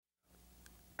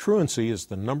Truancy is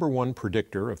the #1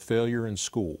 predictor of failure in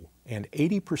school, and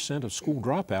 80% of school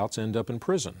dropouts end up in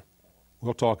prison.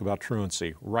 We'll talk about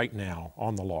truancy right now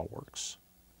on the Law Works.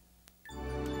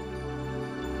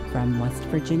 From West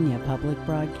Virginia Public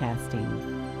Broadcasting.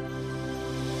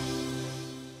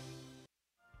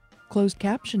 Closed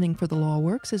captioning for the Law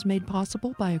Works is made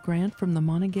possible by a grant from the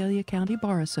Monongalia County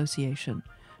Bar Association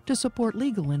to support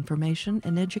legal information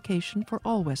and education for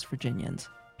all West Virginians.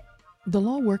 The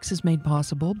Law Works is made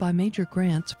possible by major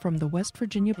grants from the West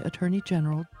Virginia Attorney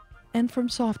General and from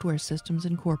Software Systems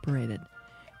Incorporated,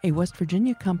 a West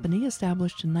Virginia company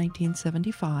established in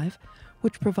 1975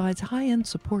 which provides high-end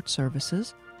support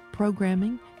services,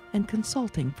 programming, and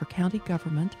consulting for county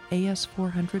government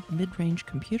AS400 mid-range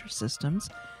computer systems,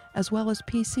 as well as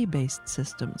PC-based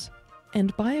systems,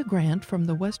 and by a grant from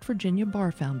the West Virginia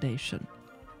Bar Foundation.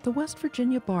 The West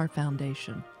Virginia Bar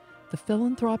Foundation, the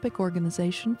philanthropic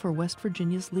organization for West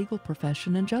Virginia's legal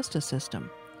profession and justice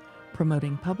system,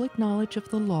 promoting public knowledge of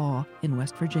the law in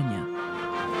West Virginia.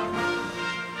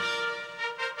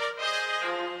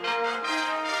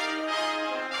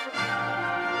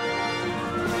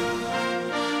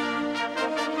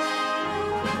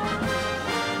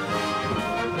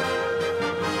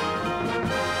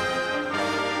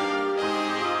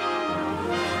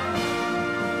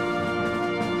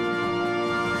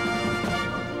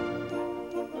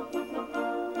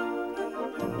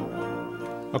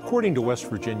 According to West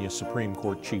Virginia Supreme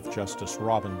Court Chief Justice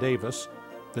Robin Davis,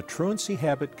 the truancy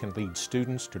habit can lead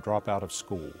students to drop out of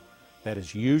school. That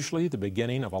is usually the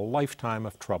beginning of a lifetime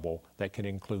of trouble that can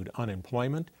include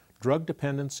unemployment, drug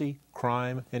dependency,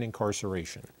 crime, and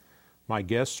incarceration. My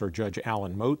guests are Judge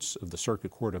Alan Moats of the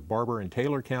Circuit Court of Barber and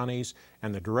Taylor Counties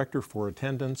and the Director for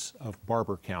Attendance of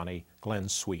Barber County, Glenn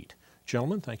Sweet.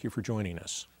 Gentlemen, thank you for joining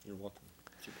us. You're welcome.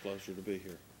 It's a pleasure to be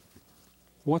here.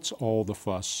 What's all the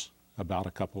fuss about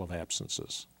a couple of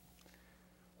absences?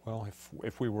 Well,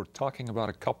 if we were talking about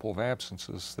a couple of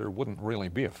absences, there wouldn't really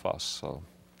be a fuss,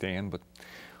 Dan, but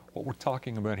what we're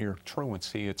talking about here,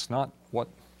 truancy, it's not what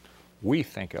we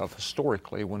think of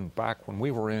historically back when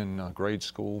we were in grade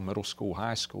school, middle school,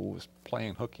 high school, was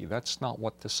playing hooky. That's not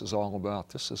what this is all about.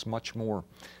 This is much more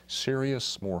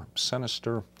serious, more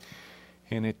sinister,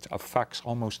 and it affects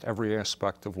almost every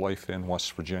aspect of life in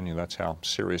West Virginia. That's how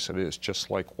serious it is, just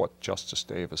like what Justice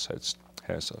Davis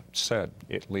has said.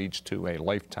 It leads to a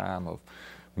lifetime of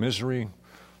misery,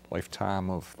 lifetime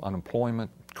of unemployment,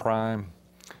 crime.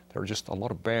 There are just a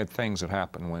lot of bad things that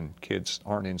happen when kids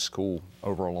aren't in school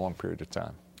over a long period of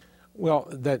time. Well,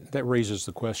 that raises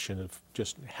the question of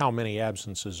just how many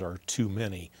absences are too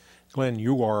many. Glenn,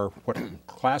 you are what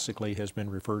classically has been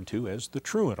referred to as the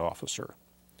truant officer.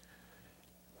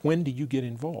 When do you get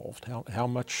involved?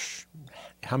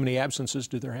 How many absences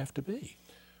do there have to be?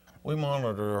 We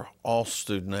monitor all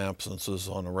student absences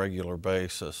on a regular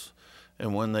basis,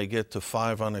 and when they get to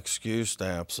 5 unexcused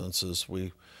absences,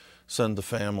 we send the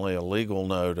family a legal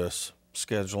notice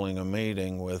scheduling a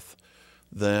meeting with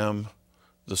them,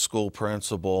 the school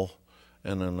principal,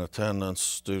 and an attendance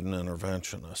student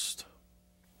interventionist.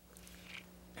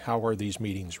 How are these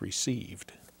meetings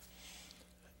received?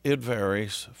 It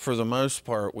varies. For the most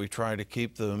part, we try to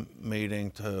keep the meeting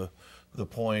to the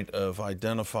point of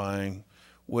identifying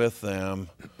with them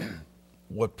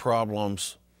what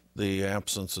problems the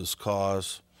absences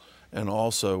cause and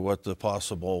also what the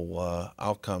possible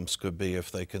outcomes could be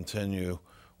if they continue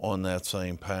on that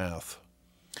same path.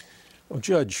 Well,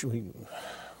 Judge,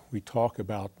 we talk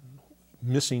about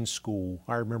missing school.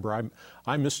 I remember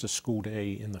I missed a school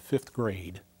day in the 5th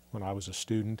grade when I was a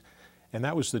student, and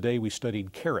that was the day we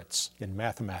studied carrots in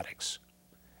mathematics.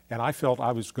 And I felt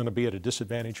I was going to be at a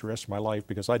disadvantage the rest of my life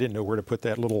because I didn't know where to put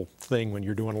that little thing when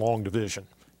you're doing long division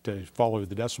to follow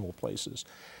the decimal places.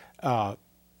 I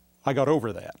got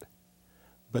over that.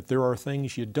 But there are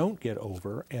things you don't get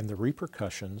over, and the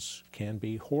repercussions can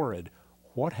be horrid.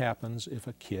 What happens if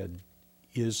a kid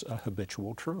is a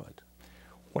habitual truant?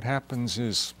 What happens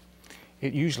is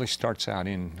it usually starts out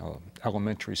in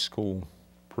elementary school,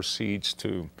 proceeds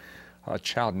to a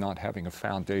child not having a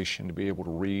foundation to be able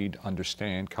to read,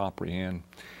 understand, comprehend.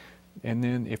 And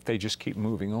then if they just keep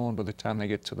moving on, by the time they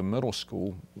get to the middle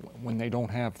school, when they don't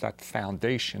have that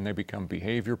foundation, they become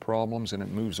behavior problems, and it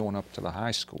moves on up to the high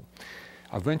school.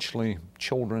 Eventually,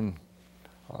 children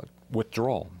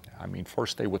withdraw. I mean,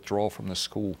 first they withdraw from the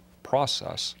school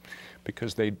process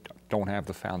because they don't have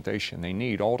the foundation they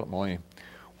need. Ultimately,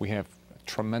 we have a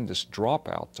tremendous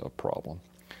dropout problem.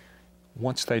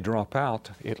 Once they drop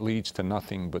out, it leads to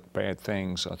nothing but bad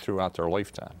things throughout their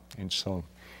lifetime. And so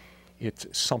it's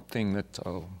something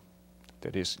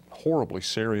that is horribly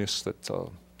serious, that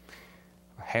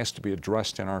has to be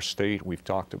addressed in our state. We've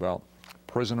talked about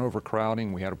prison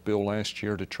overcrowding. We had a bill last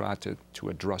year to try to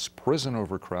address prison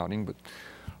overcrowding, but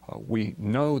we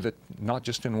know that not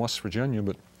just in West Virginia,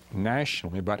 but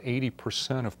nationally, about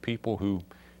 80% of people who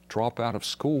drop out of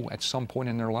school at some point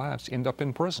in their lives end up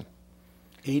in prison.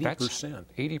 80%?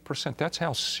 80%. That's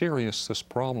how serious this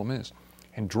problem is.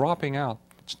 And dropping out,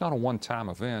 it's not a one-time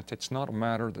event. It's not a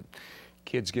matter that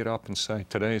kids get up and say,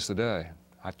 today's the day.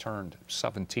 I turned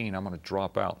 17, I'm going to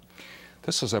drop out.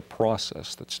 This is a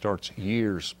process that starts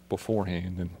years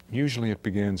beforehand, and usually it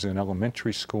begins in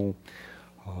elementary school.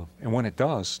 And when it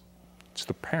does, it's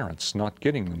the parents not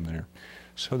getting them there.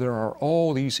 So there are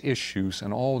all these issues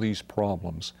and all these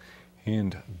problems,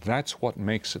 and that's what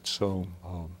makes it so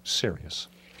serious.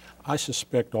 I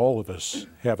suspect all of us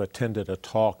have attended a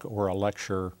talk or a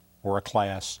lecture or a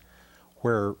class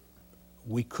where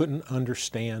we couldn't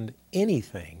understand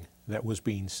anything that was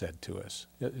being said to us.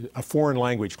 A foreign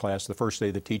language class, the first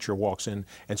day the teacher walks in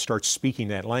and starts speaking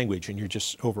that language, and you're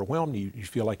just overwhelmed. You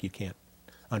feel like you can't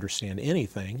understand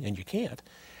anything, and you can't.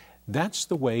 That's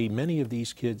the way many of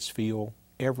these kids feel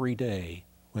every day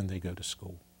when they go to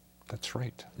school. That's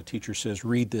right. The teacher says,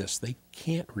 read this. They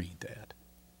can't read that.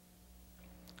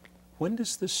 When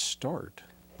does this start?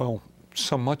 Well,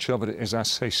 so much of it, as I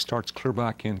say, starts clear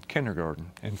back in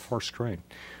kindergarten, in first grade.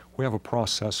 We have a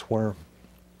process where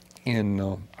in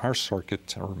our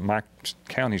circuit, or my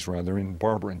counties rather, in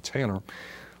Barber and Taylor,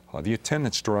 the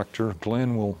attendance director,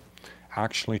 Glenn, will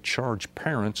actually charge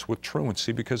parents with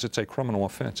truancy because it's a criminal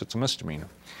offense. It's a misdemeanor.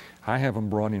 I have them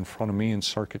brought in front of me in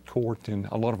circuit court, and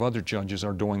a lot of other judges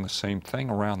are doing the same thing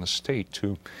around the state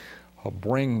to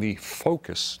bring the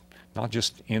focus, not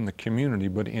just in the community,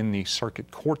 but in the circuit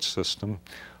court system,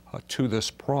 to this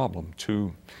problem,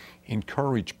 to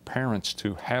encourage parents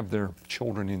to have their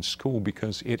children in school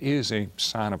because it is a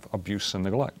sign of abuse and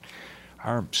neglect.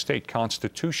 Our state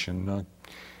constitution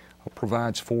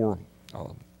provides for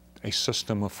a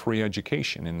system of free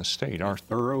education in the state. Our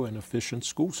thorough and efficient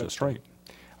school system. That's right.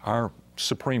 Our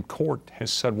Supreme Court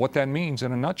has said what that means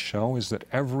in a nutshell is that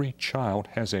every child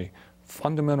has a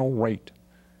fundamental right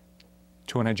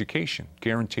to an education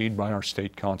guaranteed by our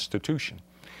state constitution.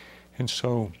 And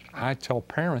so I tell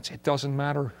parents it doesn't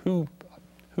matter who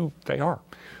they are,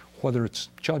 whether it's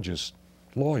judges,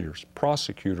 lawyers,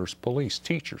 prosecutors, police,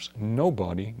 teachers,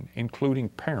 nobody, including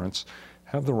parents,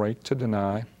 have the right to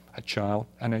deny a child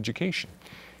an education.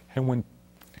 And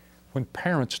when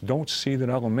parents don't see that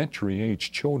elementary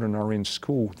age children are in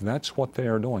school, that's what they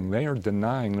are doing. They are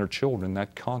denying their children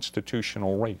that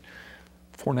constitutional right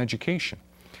for an education.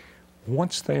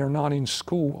 Once they are not in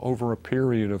school over a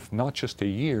period of not just a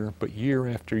year, but year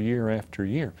after year after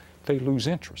year, they lose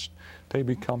interest. They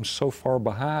become so far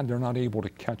behind, they're not able to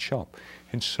catch up.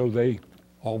 And so they,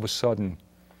 all of a sudden,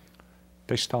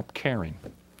 they stop caring.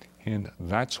 And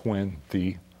that's when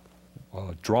the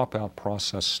dropout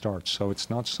process starts. So it's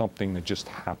not something that just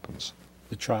happens.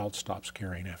 The child stops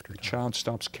caring after. The child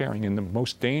stops caring. And the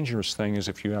most dangerous thing is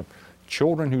if you have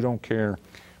children who don't care,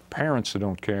 parents who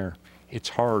don't care, it's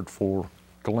hard for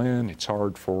Glenn, it's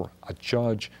hard for a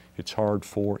judge, it's hard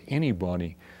for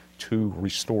anybody to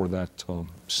restore that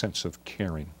sense of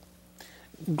caring.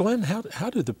 Glenn, how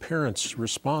do the parents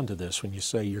respond to this when you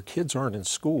say your kids aren't in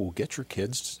school, get your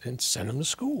kids and send them to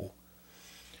school?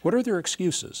 What are their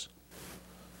excuses?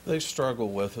 They struggle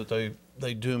with it.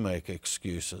 They do make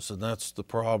excuses, and that's the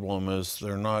problem, is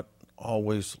they're not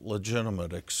always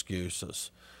legitimate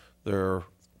excuses. They're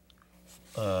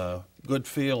good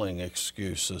feeling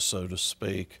excuses, so to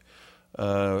speak.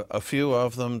 A few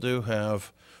of them do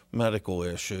have medical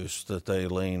issues that they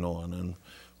lean on, and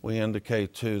we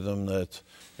indicate to them that,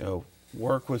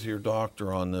 work with your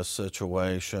doctor on this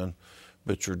situation,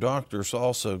 but your doctor's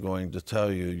also going to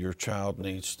tell you your child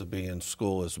needs to be in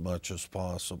school as much as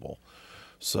possible.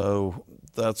 So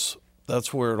that's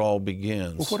where it all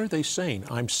begins. Well, what are they saying?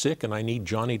 I'm sick and I need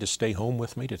Johnny to stay home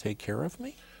with me to take care of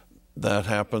me? That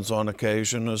happens on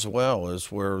occasion as well,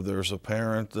 is where there's a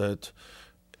parent that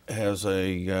has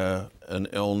an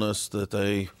illness that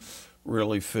they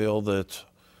really feel that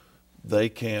they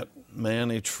can't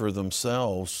manage for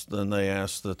themselves. Then they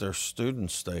ask that their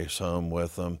student stays home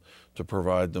with them to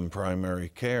provide them primary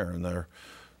care, and they're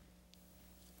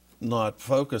not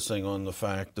focusing on the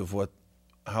fact of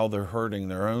how they're hurting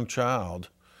their own child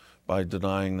by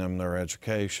denying them their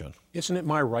education. Isn't it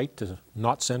my right to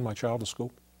not send my child to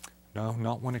school? No,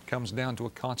 not when it comes down to a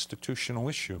constitutional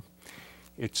issue.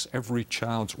 It's every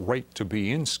child's right to be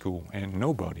in school, and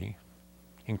nobody,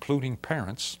 including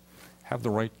parents, have the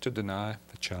right to deny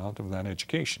the child of that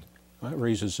education. That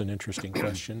raises an interesting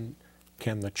question.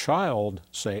 can the child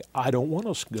say, I don't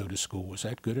want to go to school? Is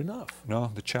that good enough?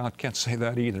 No, the child can't say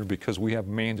that either, because we have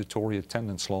mandatory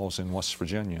attendance laws in West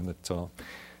Virginia that But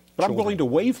I'm willing to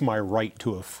waive my right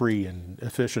to a free and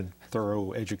efficient,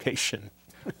 thorough education.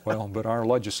 Well, but our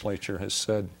legislature has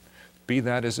said, be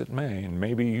that as it may, and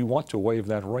maybe you want to waive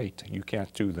that right. You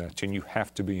can't do that, and you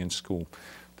have to be in school.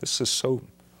 This is so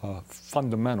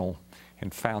fundamental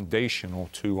and foundational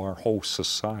to our whole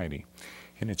society.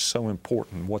 And it's so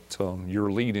important what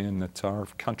your lead in, that our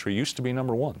country used to be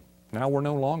 #1. Now we're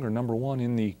no longer #1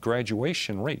 in the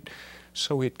graduation rate.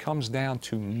 So it comes down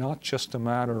to not just a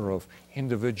matter of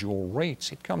individual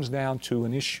rates, it comes down to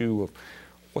an issue of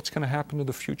what's going to happen to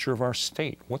the future of our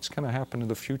state, what's going to happen to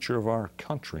the future of our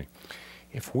country.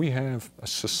 If we have a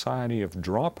society of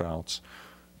dropouts,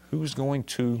 who's going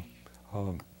to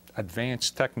advance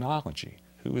technology?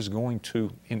 Who is going to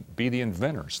be the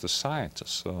inventors, the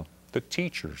scientists, the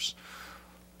teachers?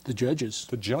 The judges.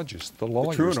 The judges, the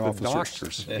lawyers, truant the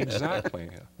officers. doctors. Exactly.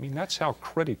 I mean, that's how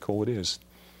critical it is.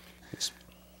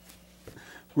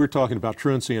 We're talking about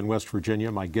truancy in West Virginia.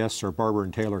 My guests are Barber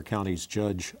and Taylor County's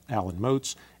Judge Alan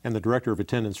Moats and the Director of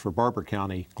Attendance for Barber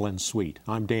County, Glenn Sweet.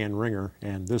 I'm Dan Ringer,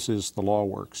 and this is The Law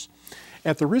Works.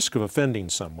 At the risk of offending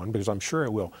someone, because I'm sure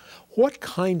it will, what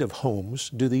kind of homes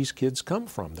do these kids come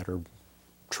from that are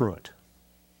truant?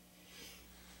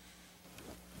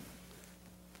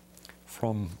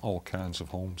 From all kinds of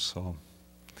homes. I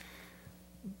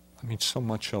mean, so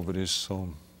much of it is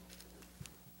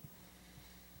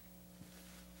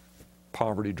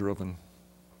poverty-driven,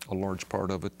 a large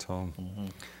part of it,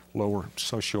 lower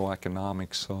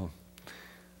socioeconomics.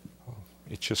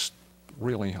 It's just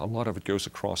really, a lot of it goes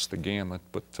across the gamut,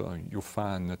 but you'll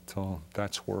find that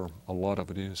that's where a lot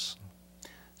of it is.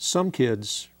 Some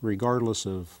kids, regardless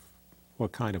of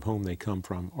what kind of home they come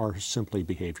from, are simply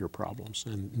behavior problems.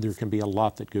 And there can be a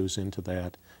lot that goes into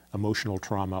that, emotional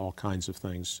trauma, all kinds of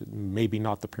things. Maybe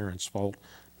not the parent's fault,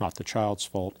 not the child's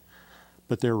fault,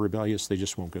 but they're rebellious, they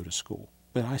just won't go to school.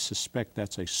 But I suspect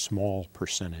that's a small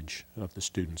percentage of the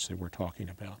students that we're talking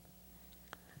about.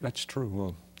 That's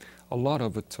true. A lot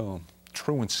of it,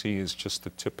 truancy is just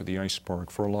the tip of the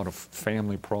iceberg for a lot of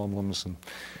family problems, and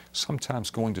sometimes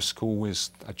going to school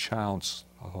is a child's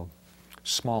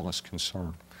smallest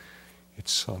concern.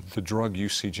 It's the drug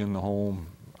usage in the home,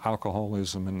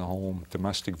 alcoholism in the home,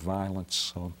 domestic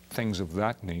violence, things of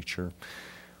that nature,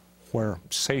 where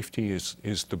safety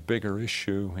is the bigger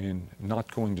issue, and not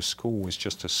going to school is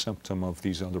just a symptom of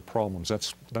these other problems.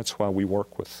 That's why we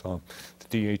work with the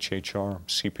DHHR,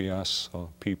 CPS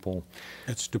people.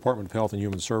 It's Department of Health and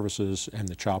Human Services and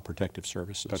the Child Protective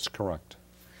Services. That's correct.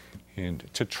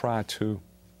 And to try to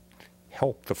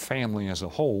help the family as a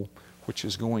whole, which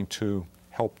is going to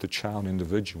help the child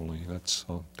individually.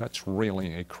 That's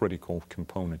really a critical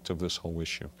component of this whole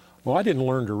issue. Well, I didn't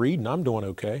learn to read, and I'm doing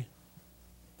okay.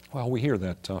 Well, we hear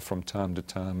that from time to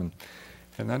time,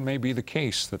 and that may be the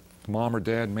case, that mom or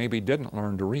dad maybe didn't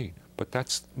learn to read, but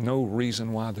that's no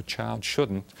reason why the child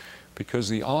shouldn't, because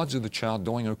the odds of the child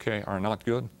doing okay are not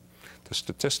good. The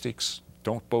statistics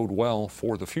don't bode well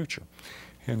for the future.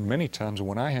 And many times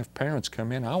when I have parents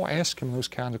come in, I'll ask them those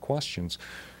kind of questions.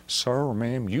 Sir or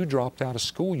ma'am, you dropped out of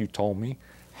school, you told me.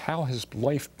 How has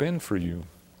life been for you?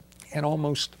 And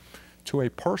almost to a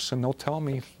person, they'll tell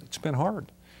me it's been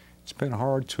hard. It's been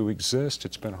hard to exist.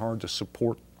 It's been hard to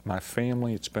support my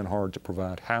family. It's been hard to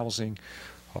provide housing,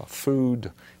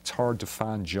 food. It's hard to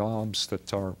find jobs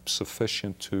that are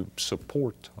sufficient to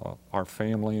support our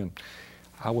family. And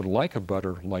I would like a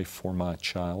better life for my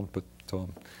child, but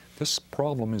this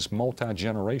problem is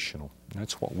multi-generational.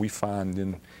 That's what we find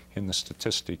in the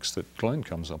statistics that Glenn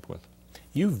comes up with.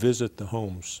 You visit the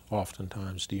homes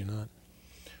oftentimes, do you not?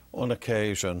 On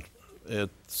occasion.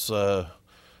 It's a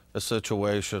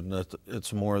situation that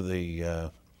it's more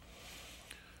the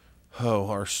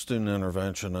our student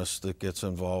interventionist that gets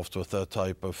involved with that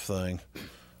type of thing.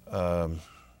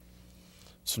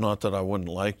 It's not that I wouldn't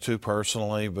like to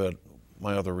personally, but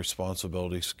my other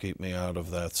responsibilities keep me out of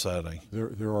that setting.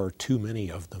 There are too many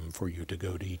of them for you to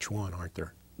go to each one, aren't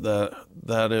there?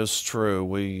 That is true.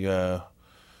 We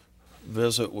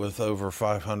visit with over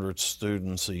 500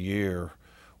 students a year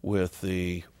with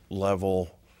the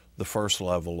first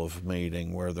level of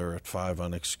meeting, where they're at 5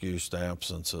 unexcused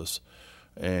absences.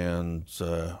 And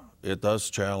it does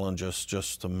challenge us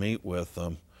just to meet with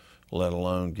them, let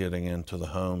alone getting into the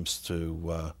homes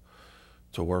to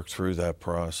work through that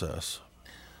process.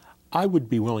 I would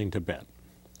be willing to bet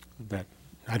that,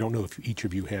 I don't know if each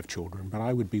of you have children, but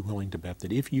I would be willing to bet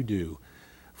that if you do,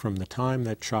 from the time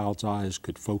that child's eyes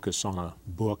could focus on a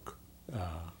book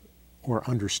or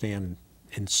understand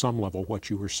in some level what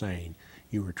you were saying.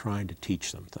 You were trying to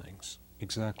teach them things.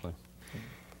 Exactly.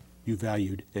 You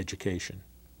valued education.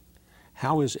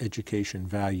 How is education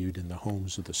valued in the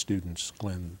homes of the students,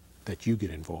 Glenn, that you get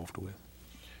involved with?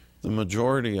 The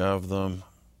majority of them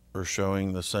are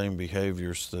showing the same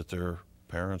behaviors that their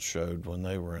parents showed when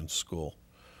they were in school.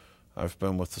 I've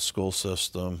been with the school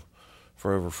system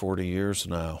for over 40 years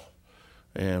now,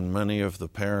 and many of the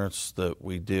parents that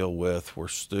we deal with were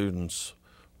students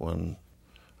when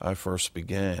I first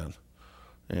began.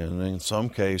 And in some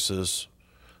cases,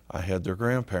 I had their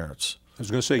grandparents. I was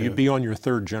going to say, you'd be on your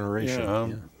third generation.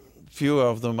 Yeah, few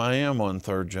of them I am on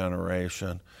third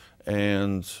generation.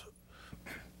 And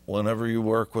whenever you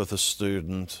work with a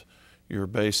student, you're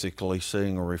basically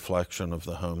seeing a reflection of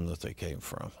the home that they came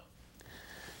from.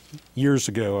 Years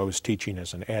ago, I was teaching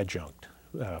as an adjunct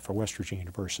for West Virginia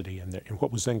University in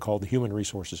what was then called the Human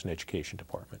Resources and Education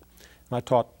Department. And I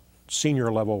taught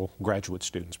senior level graduate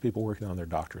students, people working on their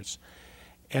doctorates.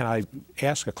 And I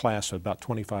asked a class of about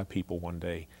 25 people one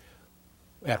day,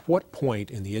 at what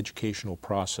point in the educational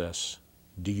process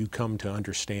do you come to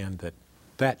understand that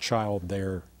that child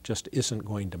there just isn't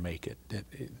going to make it?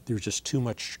 There's just too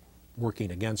much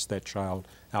working against that child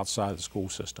outside the school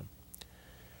system.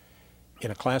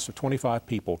 In a class of 25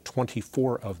 people,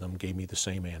 24 of them gave me the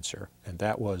same answer, and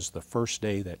that was the first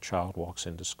day that child walks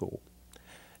into school.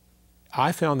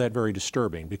 I found that very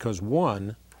disturbing because,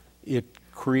 one, it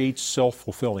creates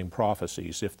self-fulfilling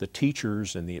prophecies. If the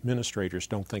teachers and the administrators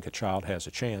don't think a child has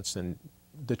a chance, then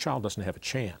the child doesn't have a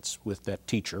chance with that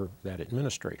teacher, that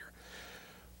administrator.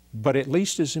 But at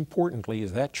least as importantly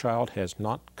is that child has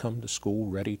not come to school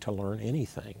ready to learn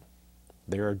anything.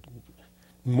 They're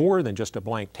more than just a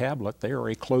blank tablet, they are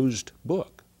a closed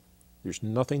book. There's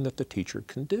nothing that the teacher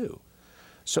can do.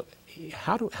 So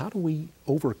how do we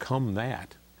overcome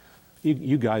that?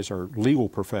 You guys are legal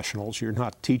professionals, you're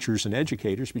not teachers and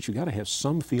educators, but you've got to have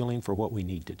some feeling for what we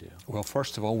need to do. Well,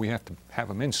 first of all, we have to have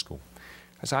them in school.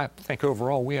 As I think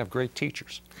overall, we have great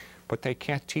teachers, but they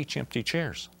can't teach empty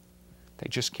chairs. They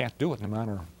just can't do it no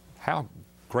matter how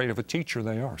great of a teacher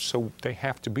they are. So they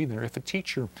have to be there. If a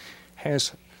teacher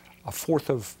has a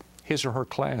fourth of his or her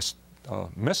class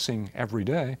missing every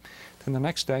day, then the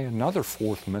next day another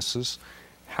fourth misses.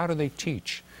 How do they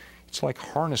teach? It's like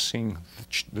harnessing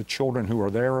the children who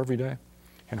are there every day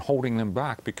and holding them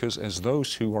back, because as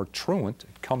those who are truant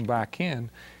come back in,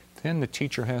 then the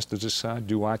teacher has to decide,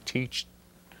 do I teach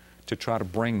to try to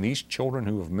bring these children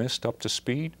who have missed up to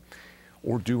speed,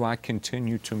 or do I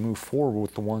continue to move forward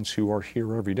with the ones who are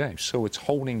here every day? So it's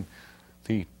holding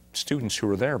the students who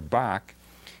are there back,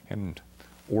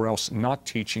 or else not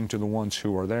teaching to the ones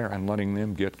who are there and letting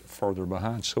them get further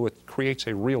behind. So it creates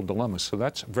a real dilemma. So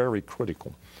that's very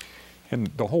critical. And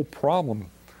the whole problem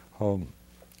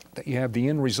that you have the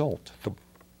end result,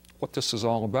 what this is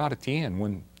all about at the end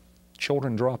when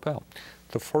children drop out.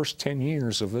 The first 10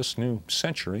 years of this new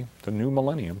century, the new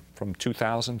millennium, from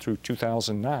 2000 through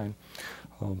 2009,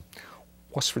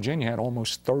 West Virginia had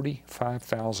almost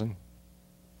 35,000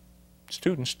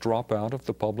 students drop out of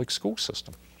the public school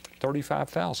system.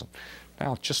 35,000.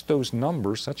 Now, just those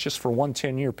numbers, that's just for one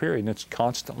 10-year period, and it's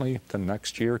constantly, the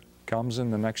next year comes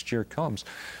and the next year comes.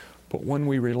 But when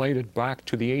we relate it back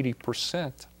to the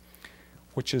 80%,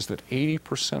 which is that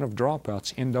 80% of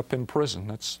dropouts end up in prison,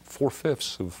 that's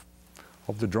 4/5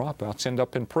 of the dropouts end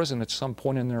up in prison at some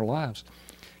point in their lives.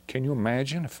 Can you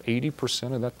imagine if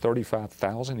 80% of that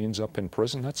 35,000 ends up in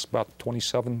prison? That's about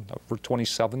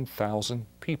 27,000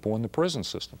 people in the prison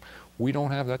system. We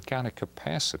don't have that kind of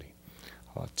capacity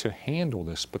to handle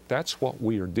this, but that's what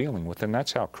we are dealing with, and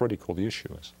that's how critical the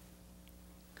issue is.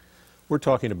 We're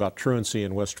talking about truancy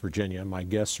in West Virginia. My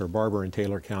guests are Barber and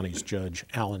Taylor County's Judge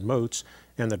Alan Moats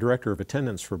and the Director of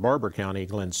Attendance for Barber County,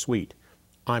 Glenn Sweet.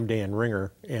 I'm Dan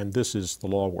Ringer, and this is The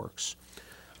Law Works.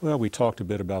 Well, we talked a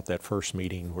bit about that first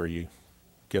meeting where you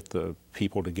get the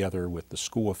people together with the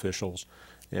school officials,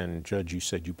 and Judge, you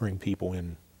said you bring people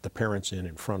in, the parents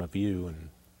in front of you, and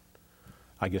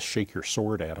I guess shake your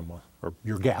sword at them, or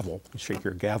your gavel, shake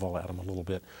your gavel at them a little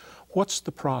bit. What's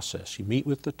the process? You meet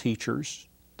with the teachers,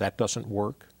 that doesn't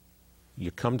work. You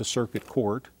come to circuit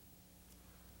court.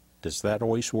 Does that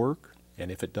always work? And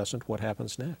if it doesn't, what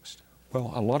happens next?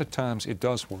 Well, a lot of times it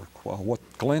does work. Well, what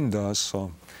Glenn does,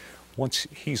 once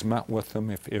he's met with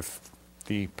them, if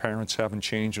the parents haven't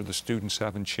changed or the students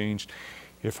haven't changed,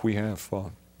 if we have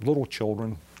little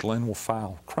children, Glenn will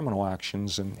file criminal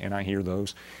actions, and I hear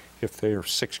those. If they're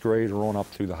 6th grade or on up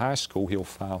through the high school, he'll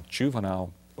file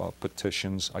juvenile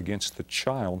petitions against the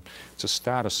child. It's a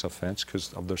status offense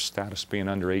because of their status being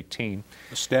under 18.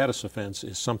 A status offense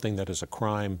is something that is a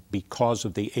crime because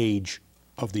of the age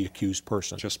of the accused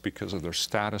person. Just because of their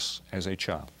status as a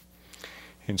child.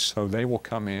 And so they will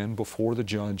come in before the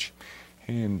judge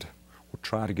and we'll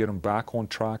try to get them back on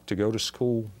track to go to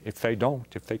school. If they don't,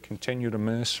 if they continue to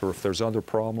miss, or if there's other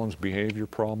problems, behavior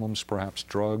problems, perhaps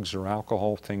drugs or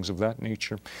alcohol, things of that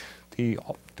nature, the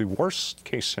worst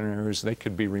case scenario is they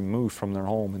could be removed from their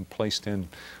home and placed in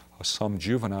some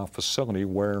juvenile facility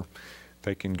where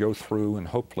they can go through and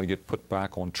hopefully get put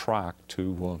back on track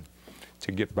to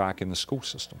get back in the school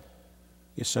system.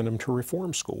 You send them to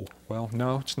reform school. Well,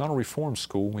 no, it's not a reform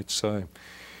school. It's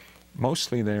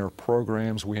mostly they are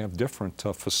programs. We have different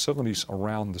facilities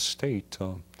around the state,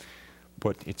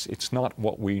 but it's not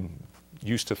what we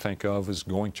used to think of as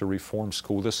going to reform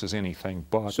school. This is anything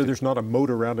but. So there's not a moat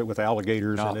around it with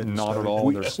alligators in it? Not at all.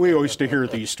 We always used to hear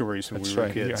these stories when we were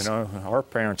right. kids. You know, our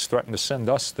parents threatened to send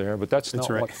us there, but that's not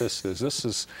right. what this is. This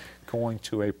is going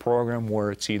to a program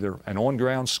where it's either an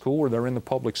on-ground school or they're in the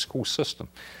public school system.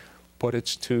 But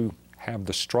it's to have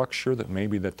the structure that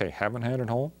maybe that they haven't had at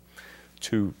home,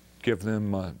 to give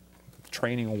them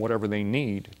training on whatever they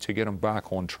need to get them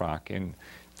back on track and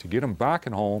to get them back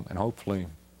at home and hopefully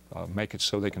make it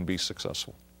so they can be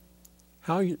successful.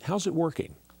 How's it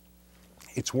working?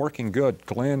 It's working good.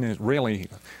 Glenn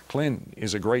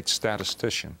is a great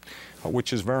statistician,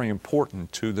 which is very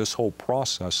important to this whole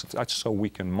process. That's so we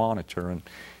can monitor,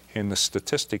 and the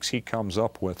statistics he comes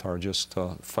up with are just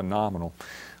phenomenal.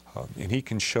 And he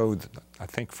can show that, I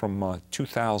think from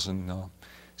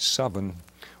 2007,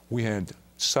 we had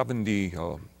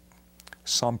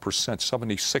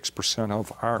 76%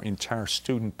 of our entire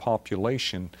student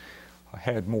population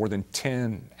had more than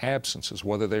 10 absences,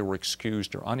 whether they were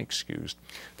excused or unexcused.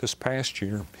 This past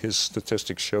year, his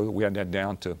statistics show that we had that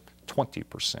down to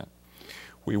 20%.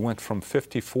 We went from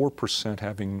 54%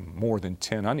 having more than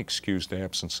 10 unexcused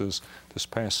absences. This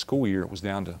past school year, it was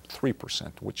down to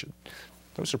 3%, which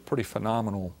those are pretty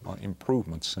phenomenal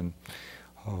improvements. And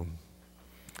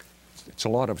it's a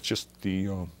lot of just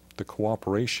the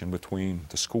cooperation between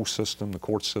the school system, the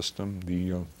court system,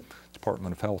 the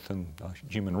Department of Health and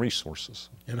Human Resources.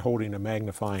 And holding a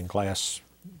magnifying glass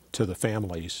to the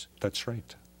families. That's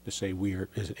right. To say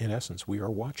in essence, we are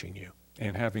watching you.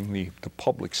 And having the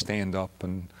public stand up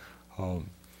and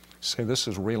say this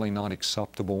is really not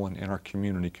acceptable and our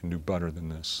community can do better than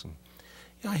this.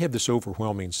 I have this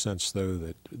overwhelming sense, though,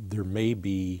 that there may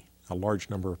be a large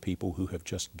number of people who have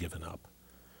just given up.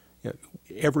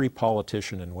 Every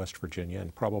politician in West Virginia,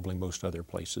 and probably most other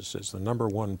places, says the number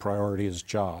one priority is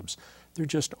jobs. There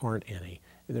just aren't any.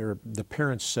 There are the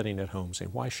parents sitting at home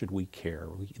saying, why should we care?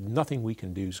 Nothing we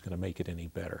can do is going to make it any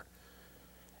better.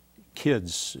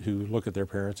 Kids who look at their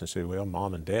parents and say, well,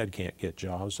 mom and dad can't get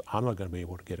jobs. I'm not going to be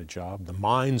able to get a job. The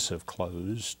mines have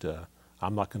closed.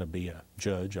 I'm not going to be a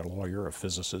judge, a lawyer, a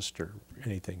physicist, or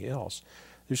anything else.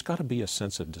 There's got to be a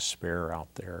sense of despair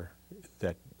out there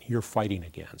that you're fighting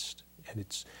against. And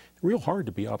it's real hard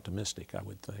to be optimistic, I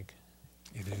would think.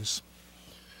 It is.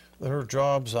 There are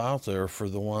jobs out there for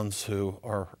the ones who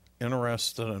are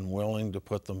interested and willing to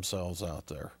put themselves out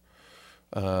there.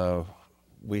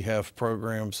 We have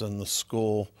programs in the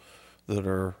school that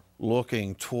are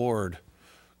looking toward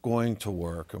going to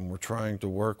work, and we're trying to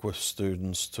work with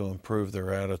students to improve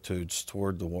their attitudes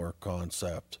toward the work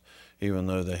concept, even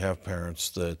though they have parents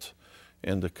that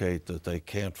indicate that they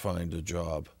can't find a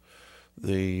job.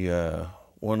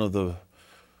 One of the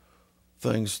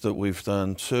things that we've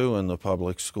done too in the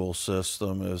public school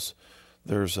system is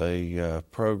there's a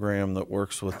program that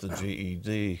works with the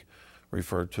GED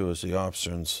referred to as the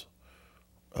options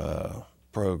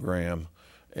program,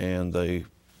 and they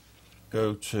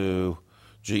go to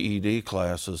GED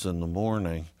classes in the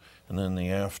morning, and in the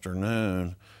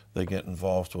afternoon they get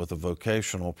involved with a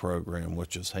vocational program,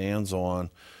 which is hands-on,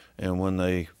 and when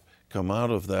they come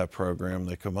out of that program,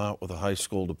 they come out with a high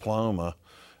school diploma,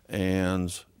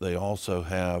 and they also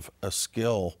have a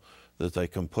skill that they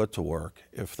can put to work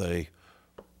if they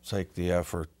take the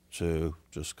effort to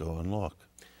just go and look.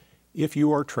 If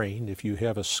you are trained, if you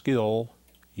have a skill,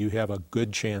 you have a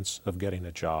good chance of getting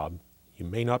a job. You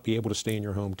may not be able to stay in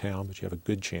your hometown, but you have a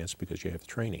good chance because you have the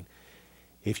training.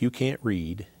 If you can't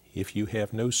read, if you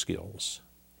have no skills,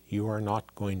 you are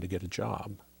not going to get a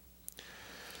job.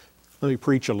 Let me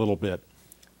preach a little bit.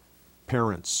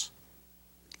 Parents,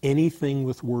 anything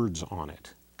with words on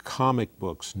it, comic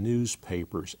books,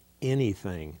 newspapers,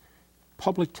 anything,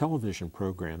 public television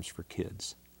programs for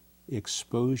kids.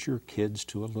 Expose your kids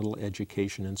to a little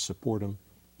education and support them,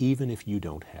 even if you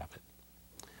don't have it.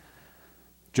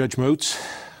 Judge Moats,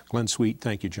 Glenn Sweet,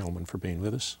 thank you, gentlemen, for being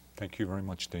with us. Thank you very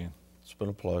much, Dan. It's been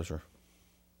a pleasure.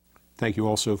 Thank you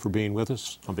also for being with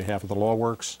us. On behalf of the Law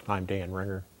Works, I'm Dan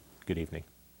Ringer. Good evening.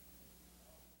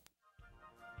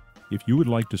 If you would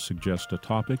like to suggest a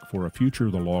topic for a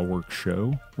future The Law Works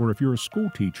show, or if you're a school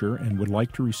teacher and would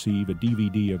like to receive a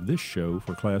DVD of this show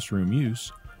for classroom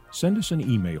use, send us an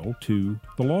email to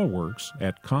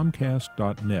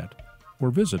thelawworks@comcast.net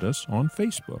or visit us on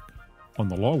Facebook. On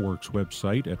the Law Works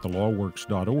website at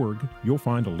thelawworks.org, you'll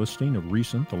find a listing of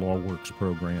recent The Law Works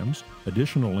programs,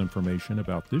 additional information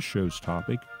about this show's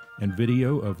topic, and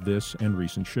video of this and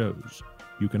recent shows.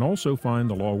 You can also find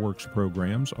the Law Works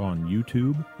programs on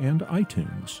YouTube and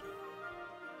iTunes.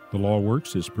 The Law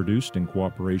Works is produced in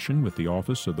cooperation with the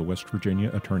Office of the West Virginia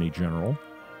Attorney General,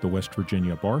 the West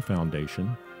Virginia Bar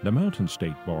Foundation, the Mountain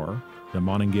State Bar, the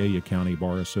Monongalia County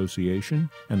Bar Association,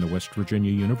 and the West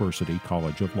Virginia University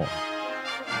College of Law.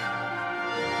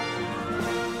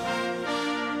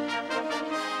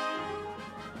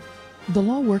 The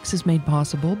Law Works is made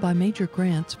possible by major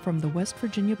grants from the West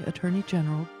Virginia Attorney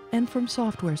General and from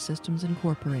Software Systems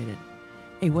Incorporated,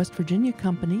 a West Virginia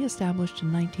company established in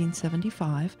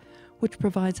 1975, which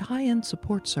provides high-end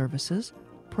support services,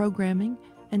 programming,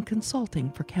 and consulting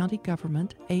for county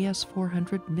government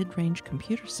AS400 mid-range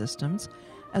computer systems,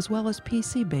 as well as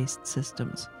PC-based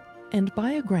systems, and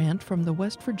by a grant from the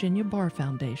West Virginia Bar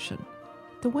Foundation.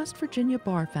 The West Virginia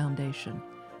Bar Foundation,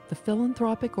 the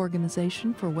philanthropic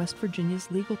organization for West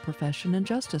Virginia's legal profession and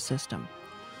justice system,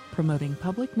 promoting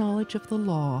public knowledge of the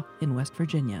law in West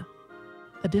Virginia.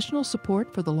 Additional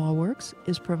support for the Law Works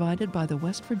is provided by the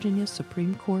West Virginia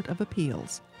Supreme Court of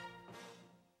Appeals.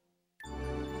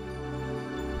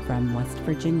 From West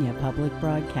Virginia Public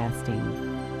Broadcasting,